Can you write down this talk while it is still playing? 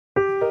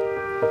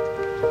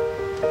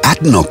At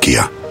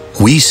Nokia,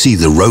 we see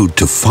the road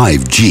to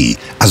 5G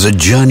as a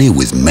journey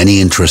with many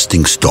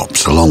interesting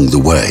stops along the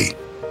way.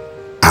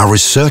 Our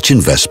research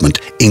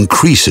investment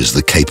increases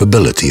the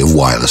capability of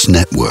wireless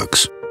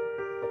networks.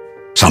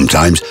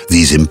 Sometimes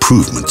these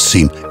improvements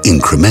seem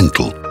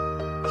incremental,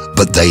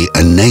 but they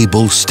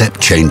enable step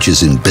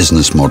changes in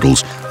business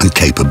models and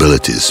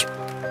capabilities.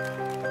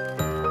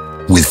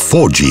 With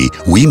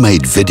 4G, we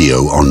made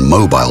video on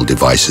mobile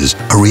devices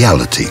a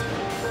reality.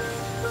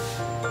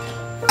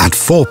 At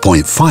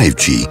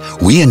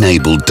 4.5G, we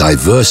enabled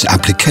diverse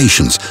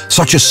applications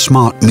such as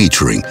smart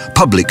metering,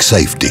 public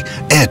safety,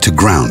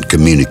 air-to-ground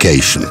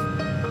communication.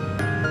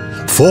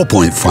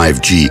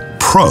 4.5G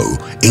Pro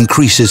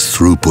increases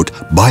throughput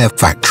by a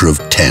factor of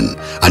 10,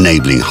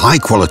 enabling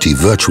high-quality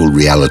virtual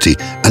reality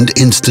and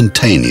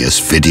instantaneous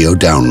video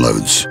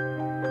downloads.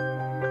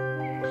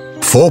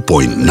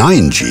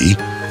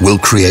 4.9G will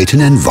create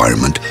an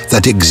environment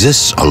that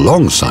exists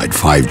alongside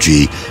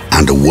 5G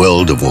and a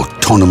world of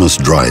autonomous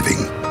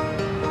driving.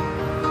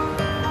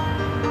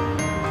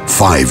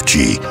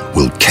 5G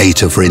will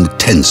cater for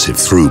intensive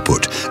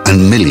throughput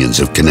and millions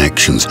of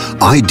connections,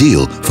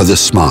 ideal for the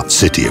smart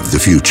city of the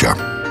future.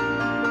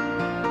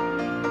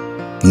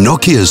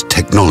 Nokia's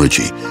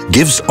technology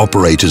gives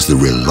operators the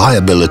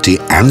reliability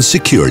and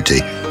security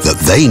that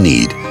they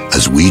need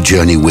as we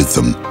journey with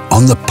them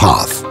on the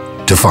path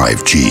to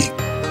 5G.